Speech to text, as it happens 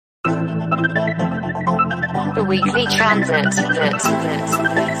The weekly transit.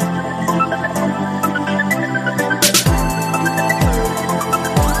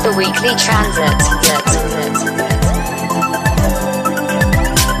 The weekly transit.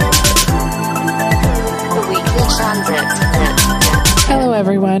 The weekly transit. Hello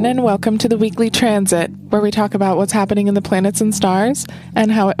everyone, and welcome to the Weekly Transit, where we talk about what's happening in the planets and stars and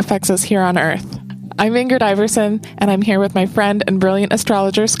how it affects us here on Earth. I'm Ingrid Iverson, and I'm here with my friend and brilliant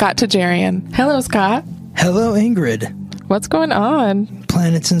astrologer, Scott Tajarian. Hello, Scott. Hello, Ingrid. What's going on?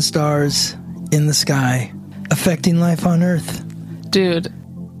 Planets and stars in the sky, affecting life on Earth. Dude,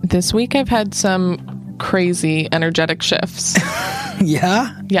 this week I've had some crazy energetic shifts.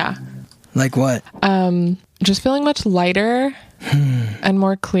 Yeah? Yeah. Like what? Just feeling much lighter and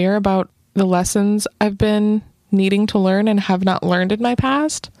more clear about the lessons I've been needing to learn and have not learned in my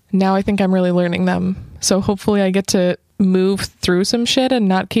past. Now I think I'm really learning them. So hopefully I get to move through some shit and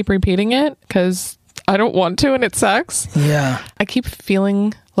not keep repeating it, because I don't want to and it sucks. Yeah. I keep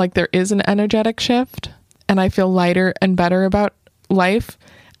feeling like there is an energetic shift and I feel lighter and better about life.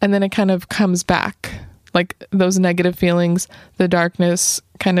 And then it kind of comes back. Like those negative feelings, the darkness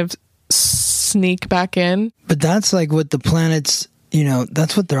kind of sneak back in. But that's like what the planets,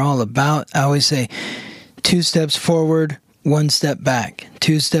 that's what they're all about. I always say 2 steps forward, 1 step back.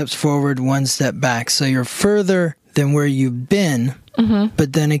 2 steps forward, 1 step back. So you're further than where you've been,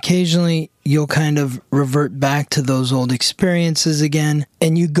 but then occasionally you'll kind of revert back to those old experiences again,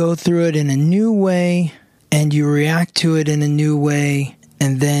 and you go through it in a new way, and you react to it in a new way,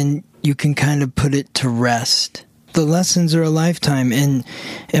 and then you can kind of put it to rest. The lessons are a lifetime, and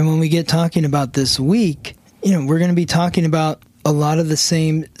when we get talking about this week, we're going to be talking about a lot of the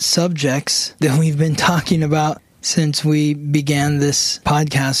same subjects that we've been talking about since we began this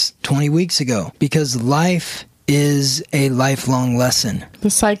podcast 20 weeks ago, because life is a lifelong lesson. The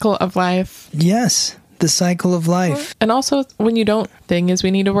cycle of life. Yes, the cycle of life. And also, when you don't, thing is we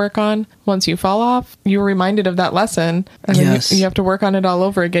need to work on, once you fall off, you're reminded of that lesson, and yes. then you have to work on it all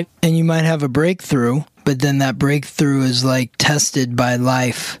over again. And you might have a breakthrough, but then that breakthrough is like tested by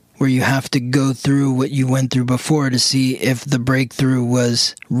life, where you have to go through what you went through before to see if the breakthrough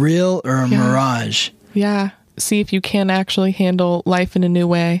was real or a mirage. Yeah. See if you can actually handle life in a new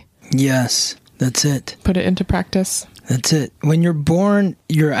way. Yes, that's it. Put it into practice. That's it. When you're born,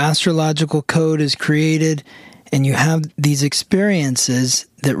 your astrological code is created, and you have these experiences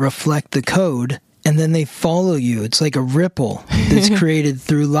that reflect the code, and then they follow you. It's like a ripple that's created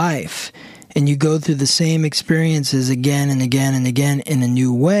through life. And you go through the same experiences again and again and again in a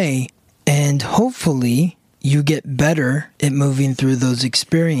new way, and hopefully you get better at moving through those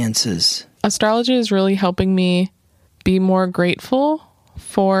experiences. Astrology is really helping me be more grateful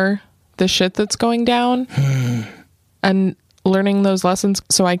for the shit that's going down and learning those lessons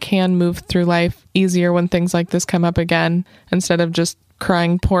so I can move through life easier when things like this come up again, instead of just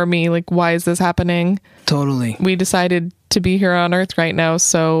crying, poor me, like, why is this happening? Totally. We decided to be here on Earth right now,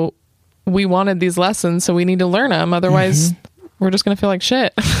 so we wanted these lessons, so we need to learn them. Otherwise, we're just going to feel like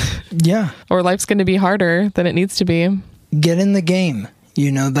shit. Yeah. Or life's going to be harder than it needs to be. Get in the game.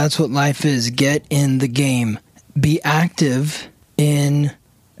 That's what life is. Get in the game. Be active in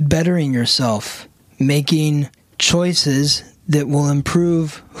bettering yourself, making choices that will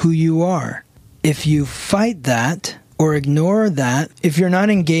improve who you are. If you fight that or ignore that, if you're not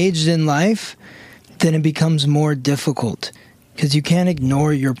engaged in life, then it becomes more difficult, because you can't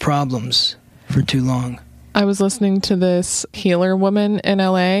ignore your problems for too long. I was listening to this healer woman in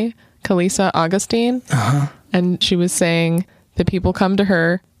LA, Kalisa Augustine, and she was saying that people come to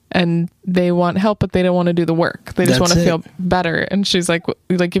her and they want help, but they don't want to do the work. They just want to feel better. And she's like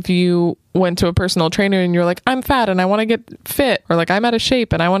if you went to a personal trainer and you're like, I'm fat and I want to get fit, or like, I'm out of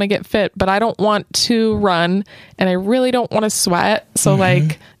shape and I want to get fit, but I don't want to run and I really don't want to sweat. So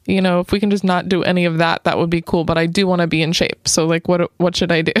if we can just not do any of that, that would be cool. But I do want to be in shape. So like, what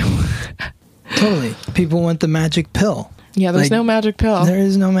should I do? Totally. People want the magic pill. Yeah, there's no magic pill. There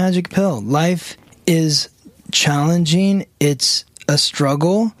is no magic pill. Life is challenging. It's a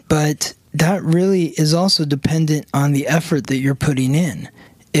struggle, but that really is also dependent on the effort that you're putting in.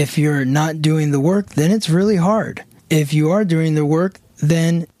 If you're not doing the work, then it's really hard. If you are doing the work,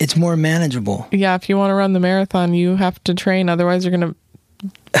 then it's more manageable. Yeah, if you want to run the marathon, you have to train. Otherwise, you're going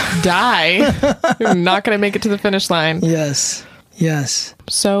to die. You're not going to make it to the finish line. Yes.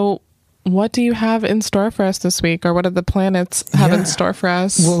 So what do you have in store for us this week, or what do the planets have in store for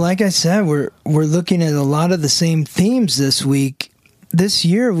us? Well, like I said, we're looking at a lot of the same themes this week. This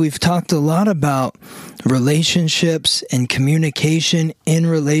year, we've talked a lot about relationships and communication in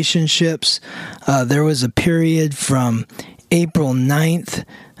relationships. There was a period from April 9th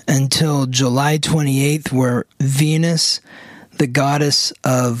until July 28th, where Venus, the goddess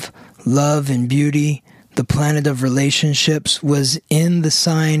of love and beauty, the planet of relationships, was in the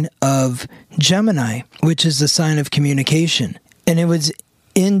sign of Gemini, which is the sign of communication. And it was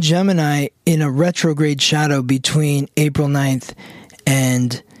in Gemini in a retrograde shadow between April 9th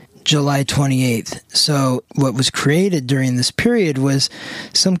and July 28th. So what was created during this period was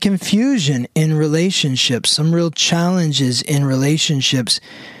some confusion in relationships, some real challenges in relationships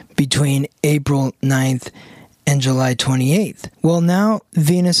between April 9th and July 28th. Well, now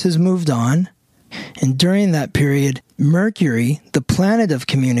Venus has moved on. And during that period, Mercury, the planet of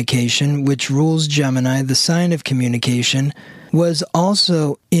communication, which rules Gemini, the sign of communication, was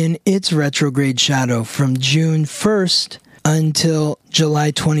also in its retrograde shadow from June 1st until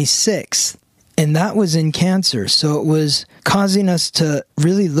July 26th. And that was in Cancer. So it was causing us to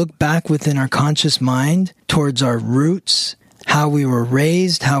really look back within our conscious mind towards our roots, how we were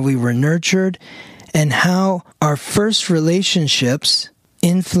raised, how we were nurtured, and how our first relationships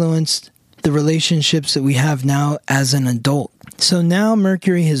influenced the relationships that we have now as an adult. So now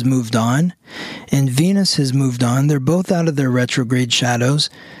Mercury has moved on and Venus has moved on. They're both out of their retrograde shadows.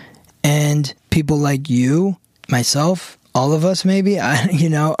 And people like you, myself, all of us maybe,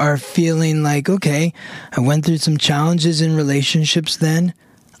 are feeling like, okay, I went through some challenges in relationships then.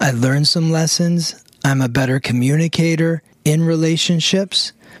 I learned some lessons. I'm a better communicator in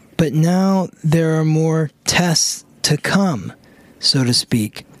relationships. But now there are more tests to come, so to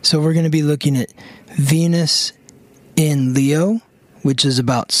speak. So we're going to be looking at Venus in Leo, which is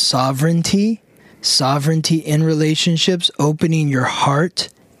about sovereignty in relationships, opening your heart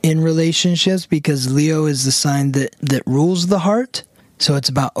in relationships, because Leo is the sign that rules the heart. So it's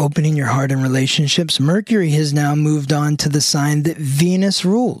about opening your heart in relationships. Mercury has now moved on to the sign that Venus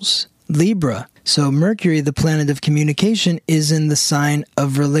rules, Libra. So Mercury, the planet of communication, is in the sign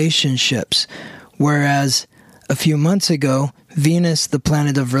of relationships, whereas a few months ago, Venus, the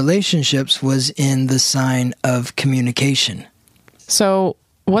planet of relationships, was in the sign of communication. So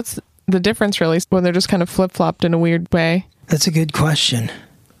what's the difference really when they're just kind of flip-flopped in a weird way? That's a good question.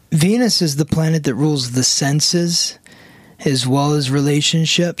 Venus is the planet that rules the senses as well as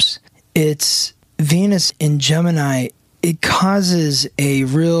relationships. It's Venus in Gemini. It causes a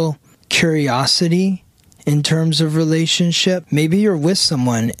real curiosity in terms of relationship. Maybe you're with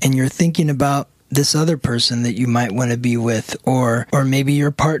someone and you're thinking about this other person that you might want to be with, or maybe your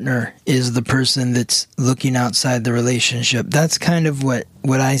partner is the person that's looking outside the relationship. That's kind of what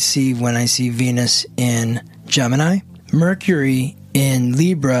I see when I see Venus in Gemini. Mercury in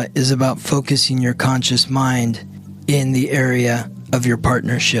Libra is about focusing your conscious mind in the area of your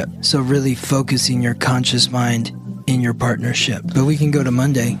partnership. So really focusing your conscious mind in your partnership. But we can go to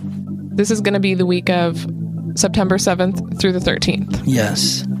Monday. This is going to be the week of September 7th through the 13th.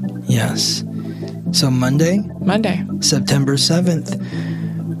 Yes. So Monday, September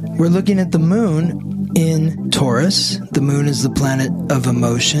 7th, we're looking at the moon in Taurus. The moon is the planet of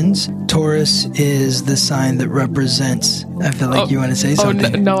emotions. Taurus is the sign that represents, I feel like you want to say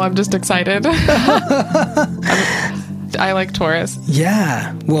something. No, I'm just excited. I like Taurus.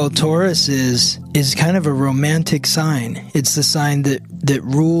 Yeah. Well, Taurus is kind of a romantic sign. It's the sign that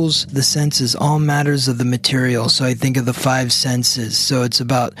rules the senses, all matters of the material. So I think of the five senses. So it's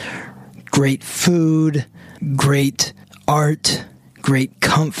about great food, great art, great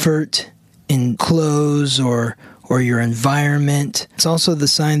comfort in clothes or your environment. It's also the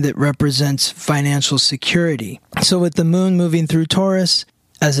sign that represents financial security. So with the moon moving through Taurus,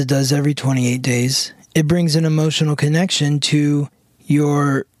 as it does every 28 days, it brings an emotional connection to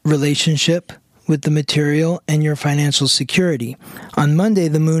your relationship with the material and your financial security. On Monday,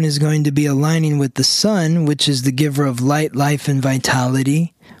 the moon is going to be aligning with the sun, which is the giver of light, life, and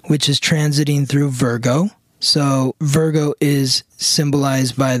vitality, which is transiting through Virgo. So Virgo is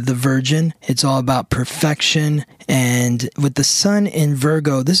symbolized by the Virgin. It's all about perfection. And with the sun in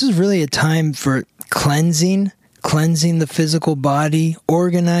Virgo, this is really a time for cleansing the physical body,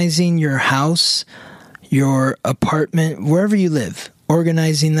 organizing your house, your apartment, wherever you live.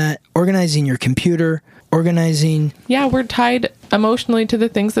 Organizing your computer, organizing. Yeah, we're tied emotionally to the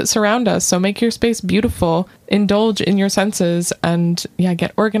things that surround us. So make your space beautiful, indulge in your senses, and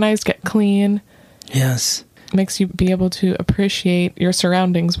get organized, get clean. Yes. Makes you be able to appreciate your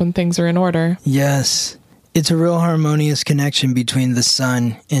surroundings when things are in order. Yes. It's a real harmonious connection between the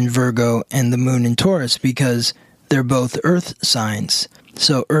sun in Virgo and the moon in Taurus because they're both earth signs.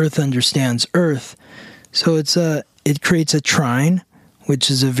 So earth understands earth. So it creates a trine,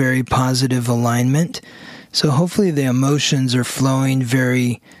 which is a very positive alignment. So hopefully the emotions are flowing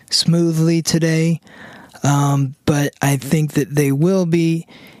very smoothly today. But I think that they will be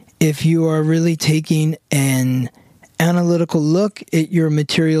if you are really taking an analytical look at your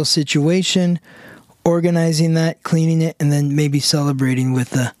material situation, organizing that, cleaning it, and then maybe celebrating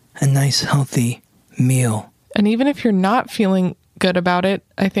with a nice, healthy meal. And even if you're not feeling good about it,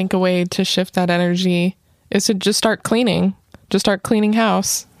 I think a way to shift that energy is to just start cleaning. Just start cleaning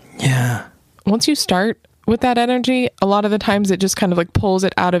house. Yeah. Once you start with that energy, a lot of the times it just kind of like pulls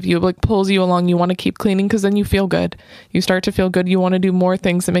it out of you, like pulls you along. You want to keep cleaning because then you feel good. You start to feel good. You want to do more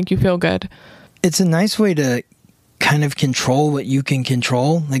things that make you feel good. It's a nice way to kind of control what you can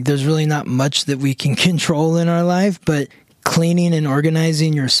control. Like there's really not much that we can control in our life, but cleaning and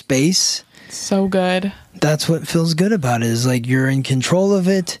organizing your space. So good. That's what feels good about it, is like you're in control of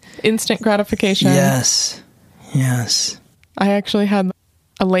it. Instant gratification. Yes. Yes. I actually had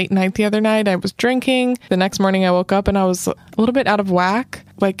a late night the other night. I was drinking. The next morning I woke up and I was a little bit out of whack.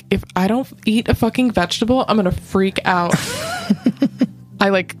 Like, if I don't eat a fucking vegetable, I'm going to freak out. I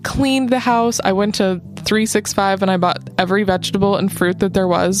like cleaned the house. I went to 365 and I bought every vegetable and fruit that there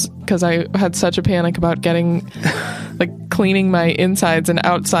was because I had such a panic about getting like cleaning my insides and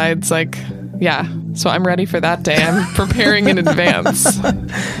outsides. Like, yeah. So I'm ready for that day. I'm preparing in advance.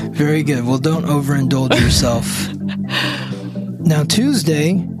 Very good. Well, don't overindulge yourself. Now,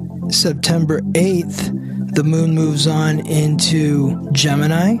 Tuesday, September 8th, the moon moves on into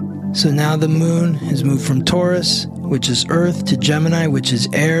Gemini. So now the moon has moved from Taurus, which is earth, to Gemini, which is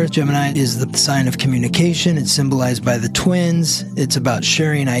air. Gemini is the sign of communication. It's symbolized by the twins. It's about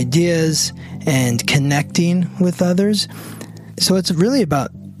sharing ideas and connecting with others. So it's really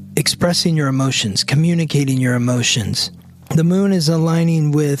about expressing your emotions, communicating your emotions. The moon is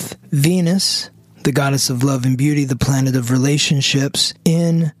aligning with Venus, the goddess of love and beauty, the planet of relationships,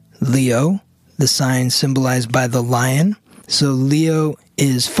 in Leo, the sign symbolized by the lion. So Leo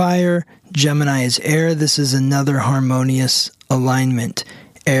is fire, Gemini is air. This is another harmonious alignment.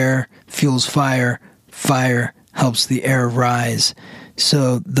 Air fuels fire, fire helps the air rise.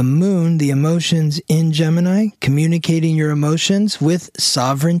 So the moon, the emotions in Gemini, communicating your emotions with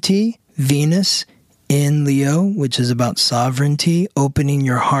sovereignty. Venus in Leo, which is about sovereignty, opening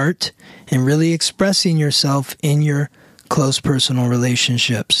your heart, and really expressing yourself in your close personal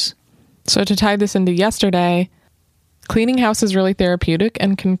relationships. So to tie this into yesterday, cleaning house is really therapeutic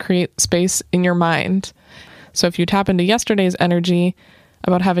and can create space in your mind. So if you tap into yesterday's energy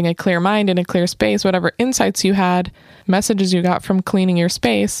about having a clear mind and a clear space, whatever insights you had, messages you got from cleaning your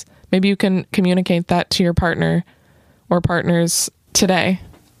space, maybe you can communicate that to your partner or partners today.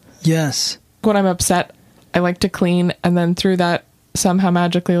 Yes. When I'm upset, I like to clean, and then through that, somehow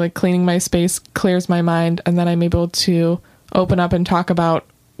magically, like cleaning my space clears my mind, and then I'm able to open up and talk about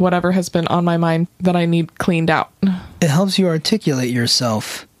whatever has been on my mind that I need cleaned out. It helps you articulate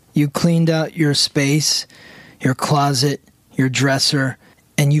yourself. You cleaned out your space, your closet, your dresser,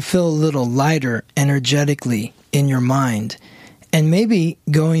 and you feel a little lighter energetically in your mind. And maybe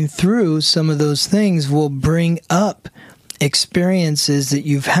going through some of those things will bring up experiences that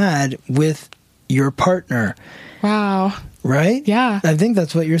you've had with your partner. Wow. Right? Yeah. I think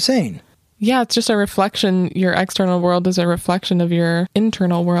that's what you're saying. Yeah, it's just a reflection. Your external world is a reflection of your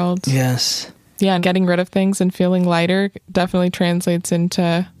internal world. Yes. Yeah, and getting rid of things and feeling lighter definitely translates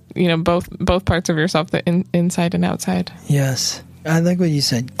into, both parts of yourself, the inside and outside. Yes. I like what you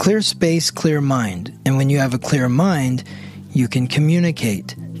said. Clear space, clear mind. And when you have a clear mind, you can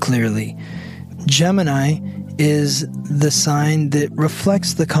communicate clearly. Gemini is the sign that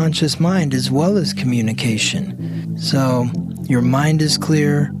reflects the conscious mind as well as communication. So your mind is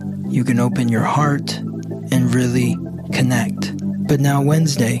clear, you can open your heart and really connect. But now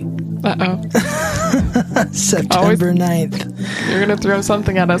Wednesday. Uh-oh. September 9th. You're going to throw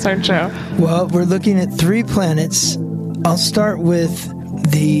something at us, aren't you? Well, we're looking at 3 planets. I'll start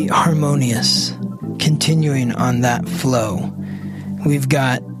with the harmonious, continuing on that flow. We've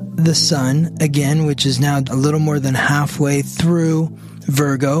got the sun, again, which is now a little more than halfway through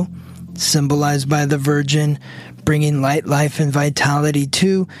Virgo, symbolized by the Virgin, bringing light, life, and vitality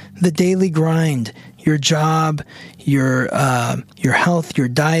to the daily grind, your job, your health, your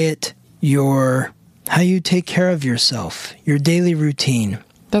diet, how you take care of yourself, your daily routine.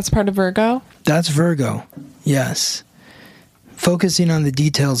 That's part of Virgo? That's Virgo, yes. Focusing on the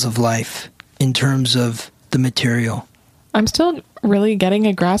details of life in terms of the material. I'm still really getting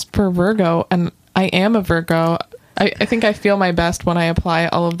a grasp for Virgo, and I am a Virgo. I think I feel my best when I apply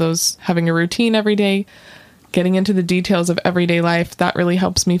all of those, having a routine every day, getting into the details of everyday life. That really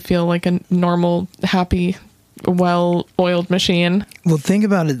helps me feel like a normal, happy, well-oiled machine. Well, think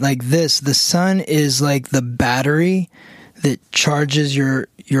about it like this. The sun is like the battery that charges your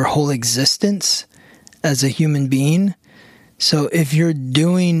whole existence. as a human being. So if you're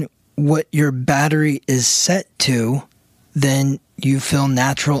doing what your battery is set to, then you feel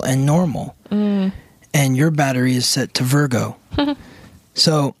natural and normal. And your battery is set to Virgo.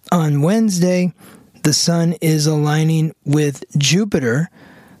 So on Wednesday, the sun is aligning with Jupiter,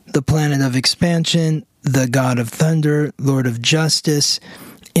 the planet of expansion, the god of thunder, lord of justice,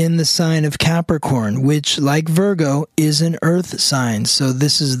 in the sign of Capricorn, which, like Virgo, is an earth sign. So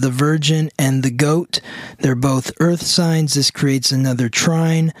this is the Virgin and the Goat. They're both earth signs. This creates another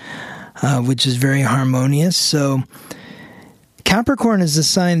trine, which is very harmonious. So Capricorn is the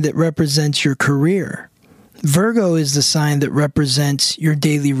sign that represents your career. Virgo is the sign that represents your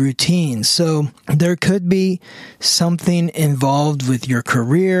daily routine. So there could be something involved with your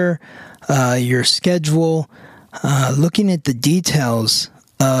career, your schedule, looking at the details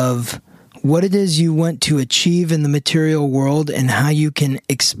of what it is you want to achieve in the material world and how you can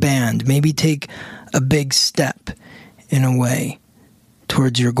expand, maybe take a big step in a way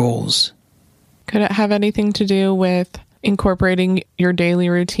towards your goals. Could it have anything to do with incorporating your daily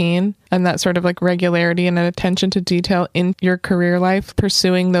routine and that sort of like regularity and an attention to detail in your career life,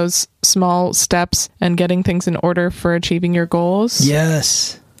 pursuing those small steps and getting things in order for achieving your goals?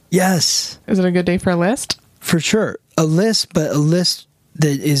 Yes. Yes. Is it a good day for a list? For sure. A list, but a list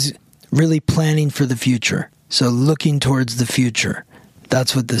that is really planning for the future. So looking towards the future.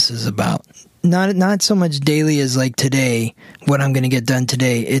 That's what this is about. Not so much daily as like today, what I'm going to get done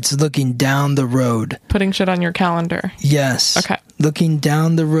today. It's looking down the road. Putting shit on your calendar. Yes. Okay. Looking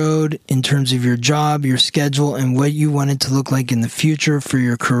down the road in terms of your job, your schedule, and what you want it to look like in the future for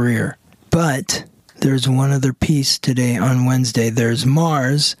your career. But there's one other piece today on Wednesday. There's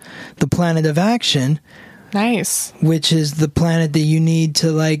Mars, the planet of action. Nice. Which is the planet that you need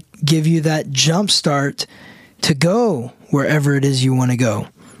to like give you that jump start to go wherever it is you want to go.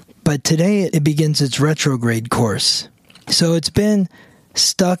 But today it begins its retrograde course. So it's been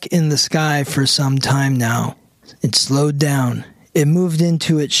stuck in the sky for some time now. It slowed down. It moved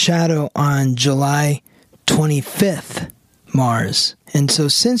into its shadow on July 25th, Mars. And so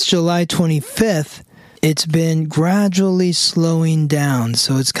since July 25th, it's been gradually slowing down.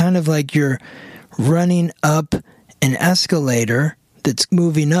 So it's kind of like you're running up an escalator that's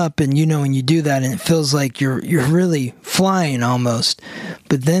moving up, and you know when you do that and it feels like you're really flying almost.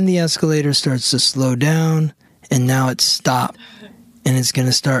 But then the escalator starts to slow down and now it's stopped and it's going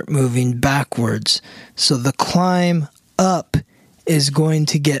to start moving backwards. So the climb up is going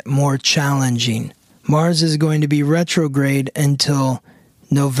to get more challenging. Mars is going to be retrograde until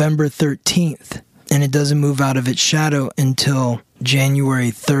November 13th, and it doesn't move out of its shadow until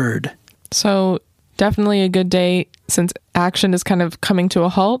January 3rd. So definitely a good day, since action is kind of coming to a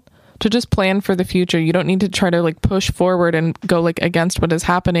halt, to just plan for the future. You don't need to try to like push forward and go like against what is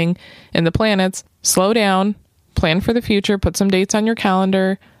happening in the planets. Slow down, plan for the future, put some dates on your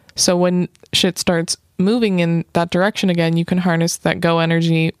calendar. So when shit starts moving in that direction again, you can harness that go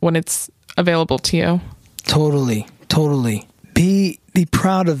energy when it's available to you. Totally. Be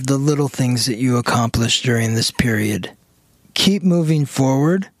proud of the little things that you accomplished during this period. Keep moving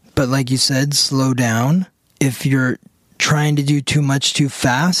forward. But like you said, slow down. If you're trying to do too much too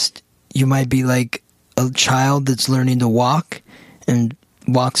fast, you might be like a child that's learning to walk and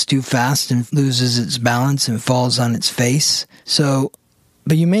walks too fast and loses its balance and falls on its face. So,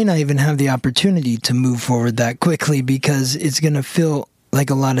 but you may not even have the opportunity to move forward that quickly because it's going to feel like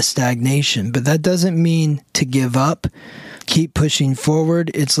a lot of stagnation. But that doesn't mean to give up. Keep pushing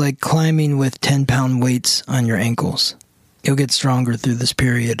forward. It's like climbing with 10-pound weights on your ankles. You'll get stronger through this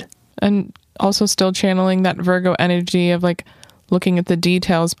period. And also still channeling that Virgo energy of like looking at the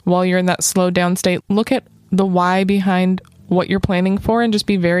details while you're in that slowed down state. Look at the why behind what you're planning for and just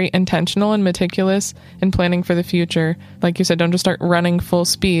be very intentional and meticulous in planning for the future. Like you said, don't just start running full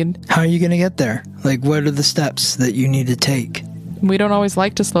speed. How are you going to get there? Like, what are the steps that you need to take? We don't always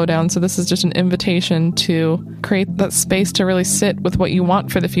like to slow down, so this is just an invitation to create that space to really sit with what you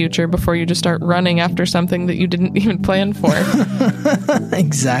want for the future before you just start running after something that you didn't even plan for.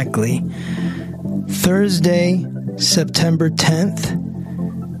 Exactly. Thursday, September 10th,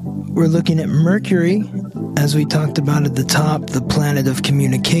 we're looking at Mercury, as we talked about at the top, the planet of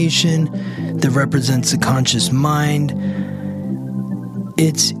communication that represents the conscious mind.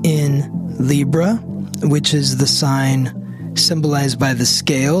 It's in Libra, which is the sign symbolized by the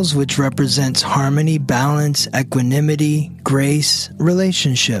scales, which represents harmony, balance, equanimity, grace,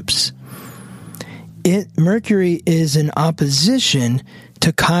 relationships. Mercury is in opposition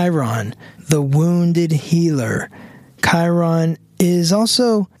to Chiron, the wounded healer. Chiron is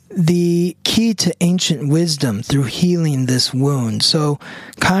also the key to ancient wisdom through healing this wound. So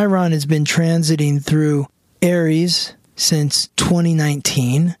Chiron has been transiting through Aries since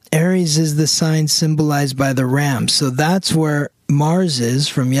 2019. Aries is the sign symbolized by the ram. So that's where Mars is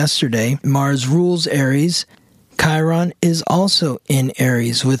from yesterday. Mars rules Aries. Chiron is also in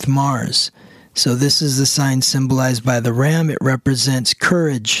Aries with Mars. So this is the sign symbolized by the ram. It represents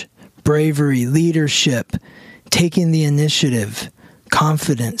courage, bravery, leadership, taking the initiative,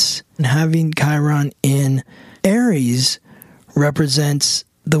 confidence. And having Chiron in Aries represents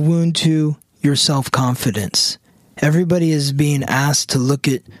the wound to your self-confidence. Everybody is being asked to look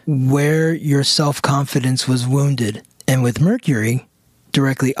at where your self-confidence was wounded. And with Mercury,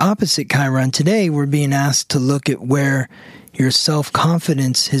 directly opposite Chiron today, we're being asked to look at where your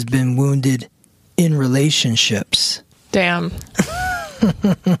self-confidence has been wounded in relationships. Damn.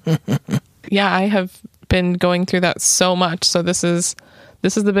 Yeah, I have been going through that so much. So this is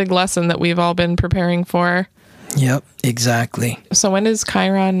the big lesson that we've all been preparing for. Yep, exactly. So when does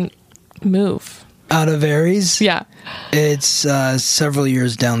Chiron move? Out of Aries? Yeah. It's several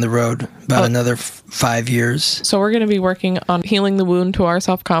years down the road, about another 5 years. So we're going to be working on healing the wound to our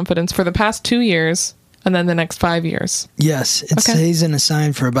self-confidence for the past 2 years and then the next 5 years. Yes, it stays in a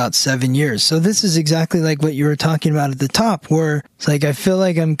sign for about 7 years. So this is exactly like what you were talking about at the top, where it's like I feel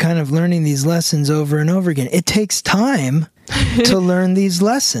like I'm kind of learning these lessons over and over again. It takes time to learn these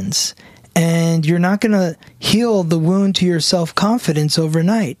lessons. And you're not going to heal the wound to your self-confidence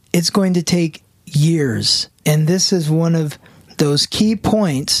overnight. It's going to take years. And this is one of those key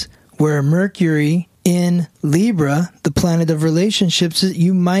points where Mercury in Libra, the planet of relationships,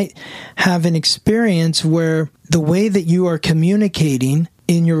 you might have an experience where the way that you are communicating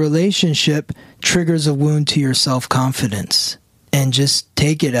in your relationship triggers a wound to your self-confidence. And just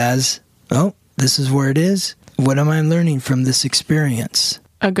take it as, oh, this is where it is. What am I learning from this experience?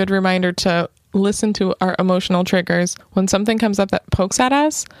 A good reminder to listen to our emotional triggers. When something comes up that pokes at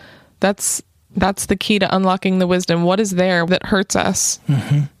us, that's the key to unlocking the wisdom. What is there that hurts us?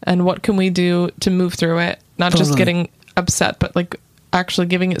 Mm-hmm. And what can we do to move through it? Not just getting upset, but like actually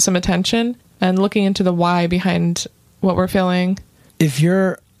giving it some attention and looking into the why behind what we're feeling. If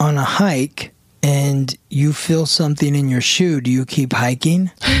you're on a hike and you feel something in your shoe, do you keep hiking?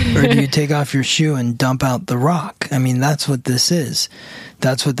 Or do you take off your shoe and dump out the rock? I mean, that's what this is.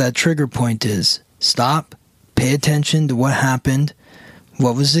 That's what that trigger point is. Stop, pay attention to what happened,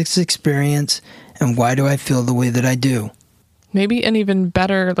 what was this experience, and why do I feel the way that I do? Maybe an even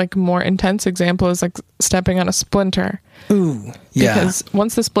better, like more intense example is like stepping on a splinter. Ooh, yeah. Because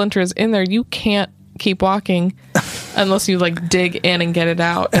once the splinter is in there, you can't keep walking unless you like dig in and get it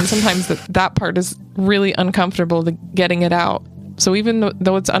out. And sometimes that part is really uncomfortable, the getting it out. So even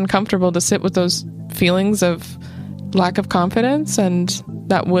though it's uncomfortable to sit with those feelings of lack of confidence and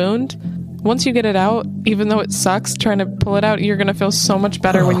that wound, once you get it out, even though it sucks trying to pull it out, you're going to feel so much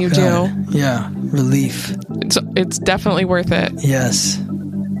better when you do. Yeah, relief. It's definitely worth it. Yes.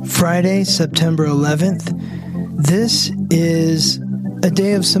 Friday, September 11th. This is a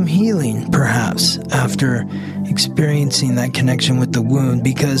day of some healing, perhaps, after experiencing that connection with the wound,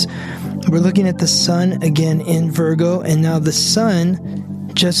 because we're looking at the sun again in Virgo, and now the sun,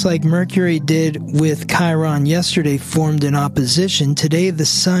 just like Mercury did with Chiron yesterday, formed an opposition. Today, the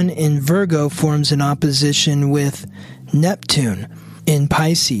sun in Virgo forms an opposition with Neptune in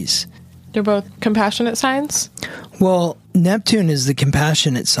Pisces. They're both compassionate signs? Well, Neptune is the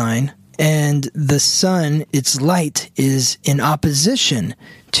compassionate sign, and the sun, its light, is in opposition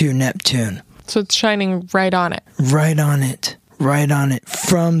to Neptune. So it's shining right on it. Right on it. Right on it.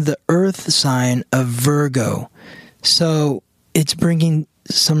 From the earth sign of Virgo. So it's bringing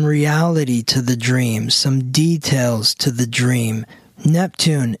some reality to the dream, some details to the dream.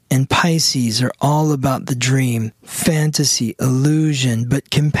 Neptune and Pisces are all about the dream, fantasy, illusion, but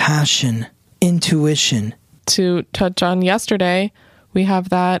compassion, intuition. To touch on yesterday, we have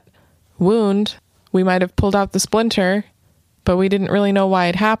that wound. We might have pulled out the splinter, but we didn't really know why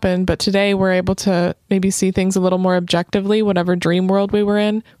it happened. But today we're able to maybe see things a little more objectively. Whatever dream world we were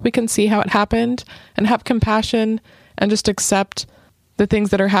in, we can see how it happened and have compassion and just accept the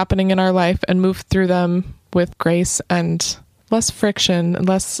things that are happening in our life and move through them with grace and less friction,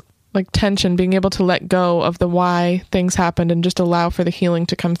 less like tension, being able to let go of the why things happened and just allow for the healing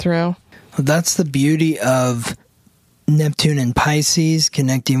to come through. Well, that's the beauty of Neptune and Pisces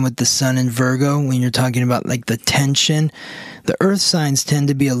connecting with the sun in Virgo. When you're talking about like the tension, the earth signs tend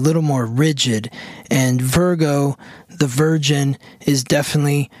to be a little more rigid, and Virgo, the Virgin, is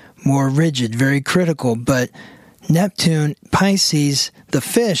definitely more rigid, very critical. But Neptune, Pisces, the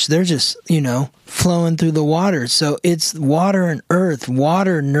fish, they're just, flowing through the water. So it's water and earth.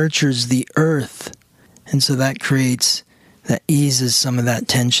 Water nurtures the earth. And so that eases some of that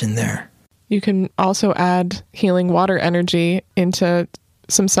tension there. You can also add healing water energy into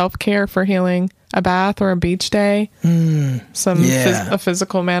some self-care for healing, a bath or a beach day. A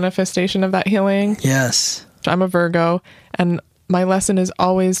physical manifestation of that healing. Yes. I'm a Virgo, and my lesson is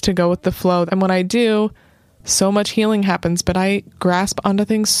always to go with the flow. And when I do, so much healing happens, but I grasp onto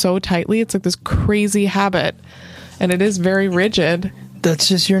things so tightly. It's like this crazy habit, and it is very rigid. That's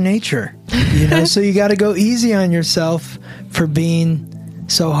just your nature, so you got to go easy on yourself for being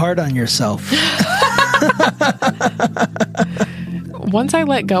so hard on yourself. Once I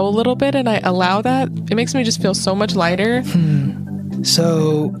let go a little bit and I allow that, it makes me just feel so much lighter.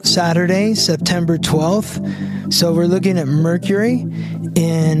 So Saturday, September 12th. So we're looking at Mercury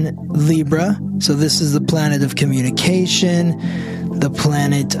in Libra. So this is the planet of communication, the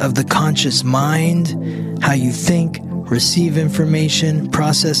planet of the conscious mind, how you think, receive information,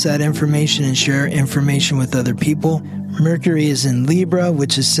 process that information, and share information with other people. Mercury is in Libra,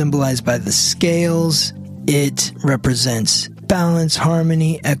 which is symbolized by the scales. It represents balance,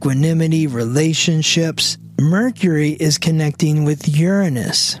 harmony, equanimity, relationships. Mercury is connecting with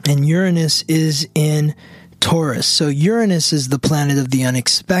Uranus, and Uranus is in Taurus. So Uranus is the planet of the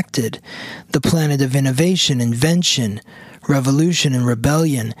unexpected, the planet of innovation, invention, revolution, and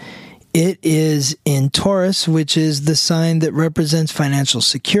rebellion. It is in Taurus, which is the sign that represents financial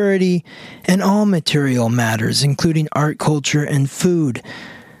security and all material matters, including art, culture, and food.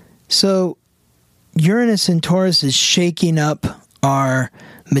 So Uranus in Taurus is shaking up our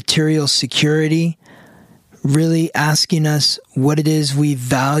material security, really asking us what it is we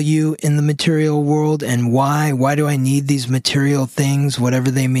value in the material world and why. Why do I need these material things, whatever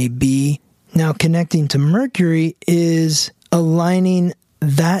they may be? Now, connecting to Mercury is aligning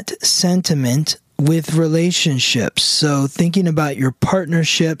that sentiment with relationships. So thinking about your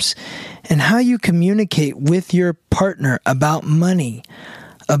partnerships and how you communicate with your partner about money,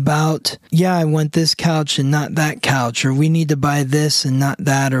 about, I want this couch and not that couch, or we need to buy this and not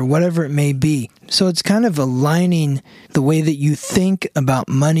that, or whatever it may be. So it's kind of aligning the way that you think about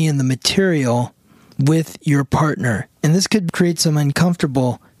money and the material with your partner. And this could create some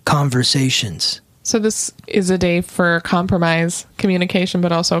uncomfortable conversations. So this is a day for compromise, communication,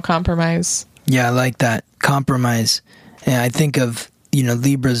 but also compromise. Yeah, I like that. Compromise. And I think of,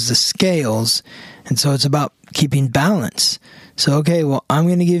 Libra's the scales. And so it's about keeping balance. So, okay, well, I'm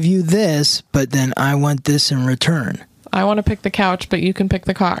going to give you this, but then I want this in return. I want to pick the couch, but you can pick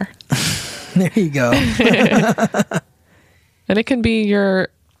the car. There you go. And it can be your,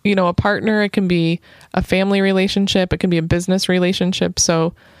 a partner. It can be a family relationship. It can be a business relationship.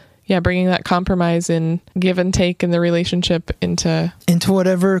 So, bringing that compromise and give and take in the relationship into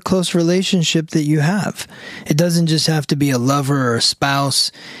whatever close relationship that you have. It doesn't just have to be a lover or a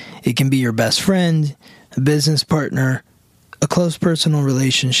spouse. It can be your best friend, a business partner, a close personal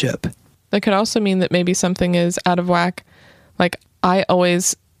relationship. That could also mean that maybe something is out of whack. Like, I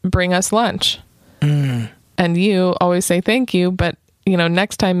always bring us lunch. And you always say thank you, but,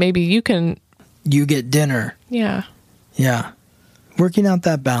 next time maybe you get dinner. Yeah. Yeah. Working out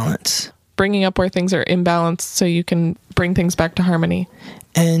that balance. Bringing up where things are imbalanced so you can bring things back to harmony.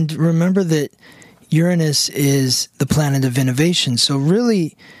 And remember that Uranus is the planet of innovation. So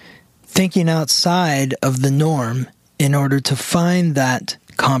really thinking outside of the norm in order to find that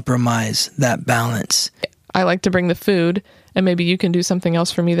compromise, that balance. I like to bring the food, and maybe you can do something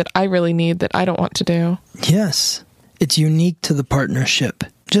else for me that I really need that I don't want to do. Yes. It's unique to the partnership.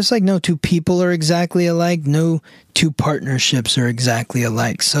 Just like no two people are exactly alike, no two partnerships are exactly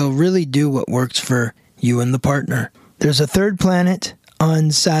alike. So really do what works for you and the partner. There's a third planet on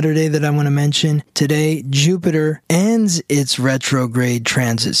Saturday that I want to mention. Today, Jupiter ends its retrograde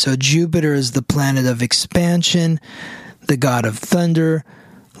transit. So Jupiter is the planet of expansion, the god of thunder,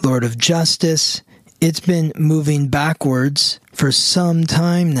 lord of justice. It's been moving backwards for some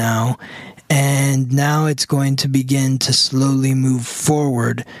time now. And now it's going to begin to slowly move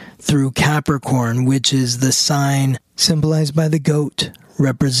forward through Capricorn, which is the sign symbolized by the goat,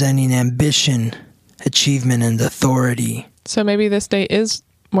 representing ambition, achievement, and authority. So maybe this day is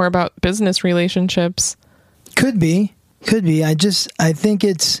more about business relationships. Could be. I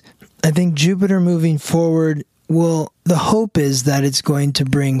think Jupiter moving forward the hope is that it's going to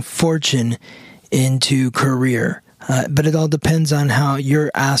bring fortune into career. But it all depends on how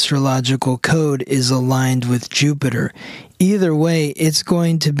your astrological code is aligned with Jupiter. Either way, it's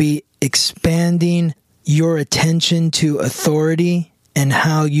going to be expanding your attention to authority and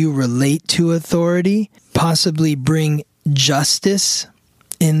how you relate to authority, possibly bring justice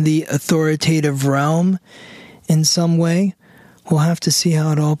in the authoritative realm in some way. We'll have to see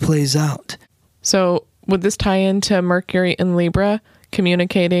how it all plays out. So would this tie into Mercury in Libra,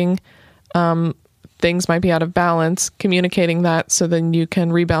 communicating things might be out of balance, communicating that so then you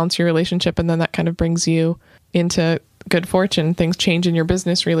can rebalance your relationship, and then that kind of brings you into good fortune. Things change in your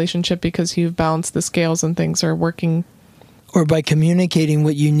business relationship because you've balanced the scales and things are working. Or by communicating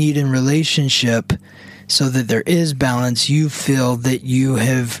what you need in relationship so that there is balance, you feel that you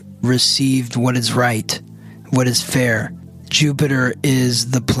have received what is right, what is fair. Jupiter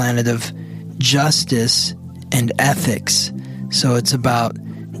is the planet of justice and ethics. So it's about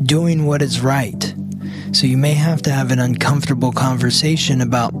doing what is right. So you may have to have an uncomfortable conversation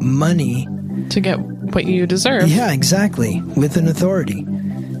about money to get what you deserve. Yeah, exactly. With an authority.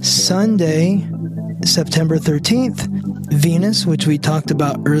 Sunday, September 13th, Venus, which we talked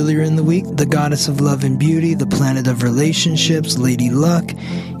about earlier in the week, the goddess of love and beauty, the planet of relationships, Lady Luck,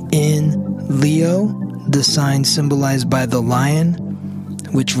 in Leo, the sign symbolized by the lion,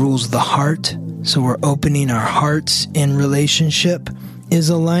 which rules the heart. So we're opening our hearts in relationship, is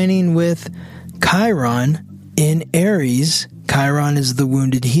aligning with Chiron in Aries. Chiron is the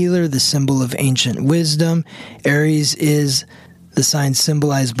wounded healer, the symbol of ancient wisdom. Aries is the sign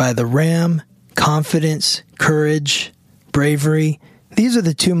symbolized by the ram, confidence, courage, bravery. These are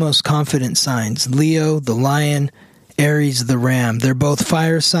the two most confident signs. Leo, the lion, Aries, the ram. They're both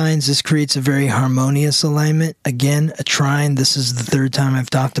fire signs. This creates a very harmonious alignment. Again, a trine. This is the third time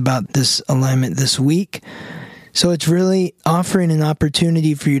I've talked about this alignment this week. So it's really offering an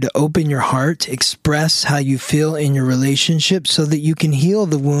opportunity for you to open your heart, express how you feel in your relationship so that you can heal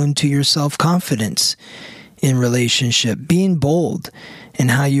the wound to your self-confidence in relationship. Being bold in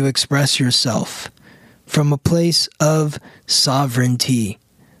how you express yourself from a place of sovereignty.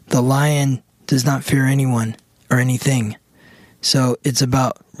 The lion does not fear anyone or anything. So it's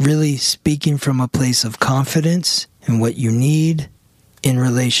about really speaking from a place of confidence in what you need in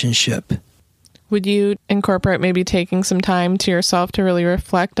relationship. Would you incorporate maybe taking some time to yourself to really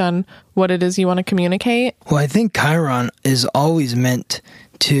reflect on what it is you want to communicate? Well, I think Chiron is always meant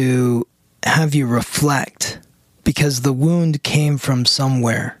to have you reflect because the wound came from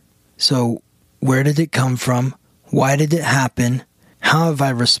somewhere. So where did it come from? Why did it happen? How have I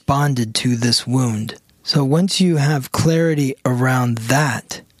responded to this wound? So once you have clarity around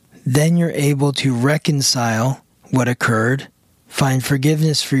that, then you're able to reconcile what occurred, find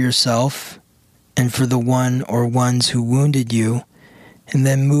forgiveness for yourself and for the one or ones who wounded you, and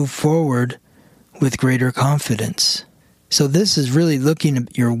then move forward with greater confidence. So this is really looking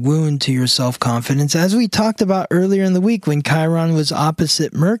at your wound to your self-confidence. As we talked about earlier in the week when Chiron was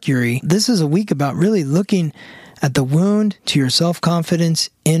opposite Mercury, this is a week about really looking at the wound to your self-confidence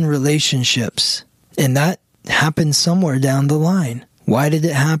in relationships. And that happened somewhere down the line. Why did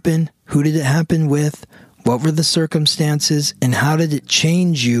it happen? Who did it happen with? What were the circumstances, and how did it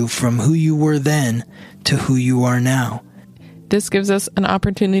change you from who you were then to who you are now? This gives us an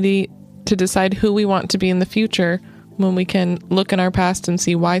opportunity to decide who we want to be in the future when we can look in our past and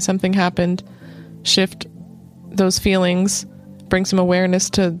see why something happened, shift those feelings, bring some awareness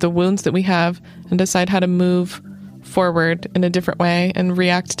to the wounds that we have, and decide how to move forward in a different way and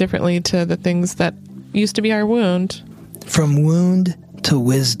react differently to the things that used to be our wound. From wound to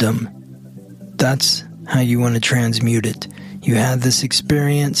wisdom. That's how you want to transmute it. You had this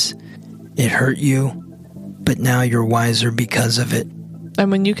experience, it hurt you, but now you're wiser because of it.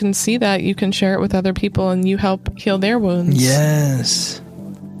 And when you can see that, you can share it with other people and you help heal their wounds. Yes.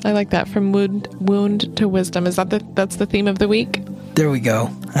 I like that. From wound to wisdom. Is that's the theme of the week? There we go.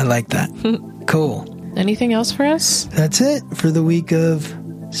 I like that. Cool. Anything else for us? That's it for the week of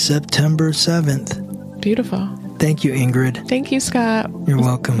September 7th. Beautiful. Thank you, Ingrid. Thank you, Scott. You're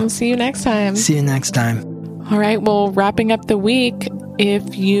welcome. We'll see you next time. See you next time. All right. Well, wrapping up the week,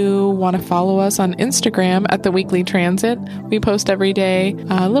 if you want to follow us on Instagram at The Weekly Transit, we post every day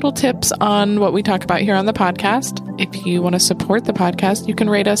little tips on what we talk about here on the podcast. If you want to support the podcast, you can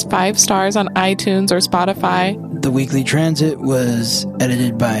rate us 5 stars on iTunes or Spotify. The Weekly Transit was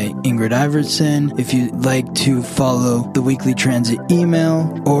edited by Ingrid Iverson. If you'd like to follow The Weekly Transit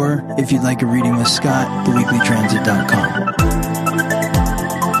email, or if you'd like a reading with Scott, theweeklytransit.com.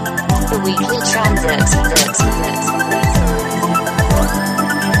 The Weekly Transit.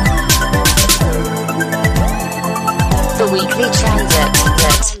 The Weekly Transit.